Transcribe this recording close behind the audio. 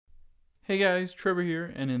Hey guys, Trevor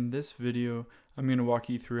here, and in this video I'm going to walk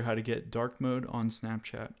you through how to get dark mode on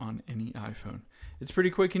Snapchat on any iPhone. It's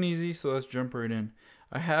pretty quick and easy, so let's jump right in.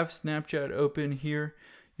 I have Snapchat open here.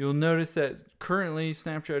 You'll notice that currently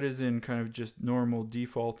Snapchat is in kind of just normal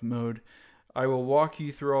default mode. I will walk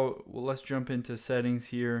you through, let's jump into settings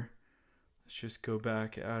here. Let's just go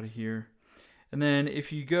back out of here. And then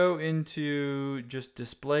if you go into just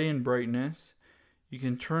display and brightness, you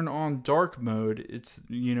can turn on dark mode. It's,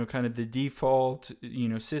 kind of the default,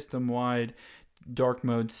 system-wide dark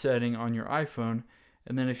mode setting on your iPhone.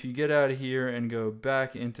 And then if you get out of here and go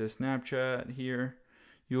back into Snapchat here,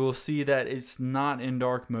 you will see that it's not in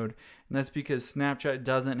dark mode. And that's because Snapchat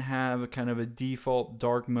doesn't have a kind of a default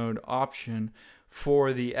dark mode option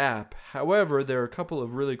for the app. However, there are a couple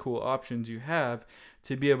of really cool options you have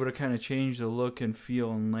to be able to kind of change the look and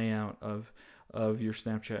feel and layout of your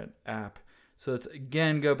Snapchat app. So let's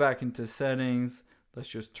again go back into settings. Let's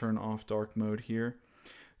just turn off dark mode here.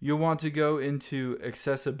 You'll want to go into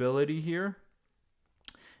accessibility here.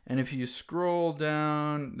 And if you scroll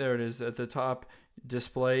down, there it is at the top,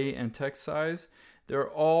 display and text size. There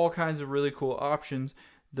are all kinds of really cool options.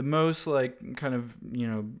 The most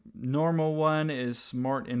normal one is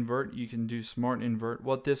smart invert. You can do smart invert.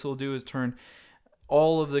 What this will do is turn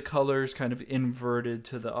all of the colors kind of inverted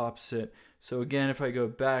to the opposite. So again, if I go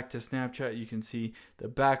back to Snapchat, you can see the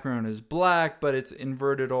background is black, but it's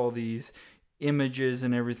inverted all these images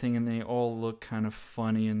and everything, and they all look kind of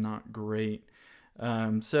funny and not great.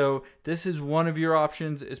 So this is one of your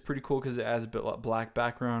options. It's pretty cool because it adds a black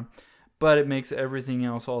background, but it makes everything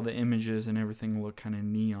else, all the images and everything, look kind of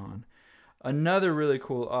neon. Another really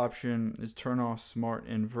cool option is turn off smart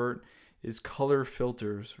invert, is color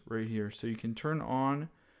filters right here. So you can turn on,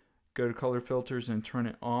 go to color filters and turn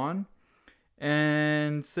it on,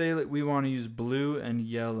 and say that we want to use blue and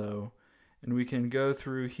yellow, and we can go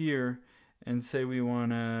through here and say we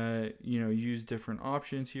want to use different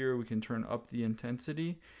options here. We can turn up the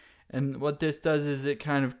intensity, and what this does is it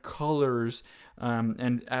kind of colors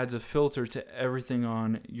and adds a filter to everything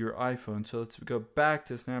on your iPhone. So let's go back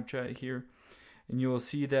to Snapchat here, and you will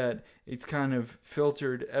see that it's kind of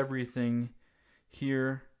filtered everything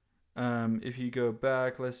here. If you go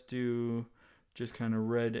back, let's do just kind of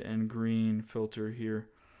red and green filter here.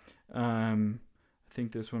 I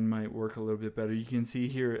think this one might work a little bit better. You can see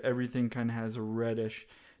here everything kind of has a reddish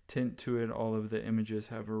tint to it. All of the images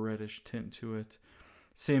have a reddish tint to it.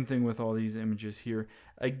 Same thing with all these images here.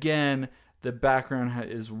 Again, the background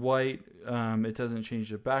is white. It doesn't change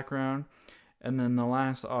the background. And then the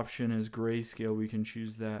last option is grayscale. We can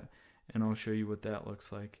choose that, and I'll show you what that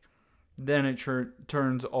looks like. Then it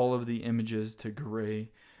turns all of the images to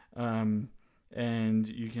gray. And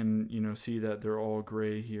you can see that they're all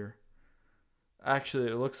gray here. Actually,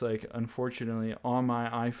 it looks like, unfortunately, on my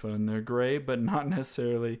iPhone they're gray, but not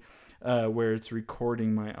necessarily where it's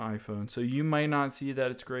recording my iPhone. So you might not see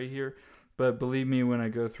that it's gray here, but believe me, when I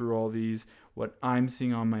go through all these, what I'm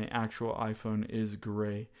seeing on my actual iPhone is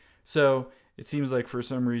gray. So it seems like for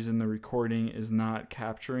some reason the recording is not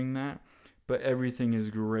capturing that, but everything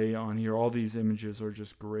is gray on here. All these images are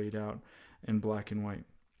just grayed out in black and white.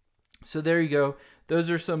 So there you go. Those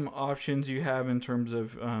are some options you have in terms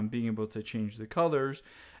of being able to change the colors.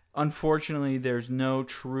 Unfortunately, there's no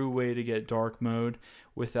true way to get dark mode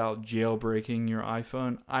without jailbreaking your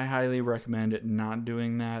iPhone. I highly recommend it not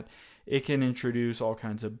doing that. It can introduce all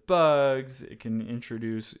kinds of bugs. It can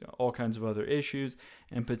introduce all kinds of other issues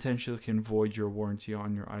and potentially can void your warranty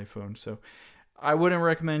on your iPhone. So I wouldn't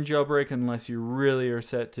recommend jailbreak unless you really are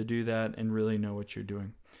set to do that and really know what you're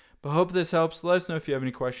doing. But hope this helps. Let us know if you have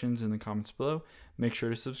any questions in the comments below. Make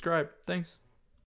sure to subscribe. Thanks.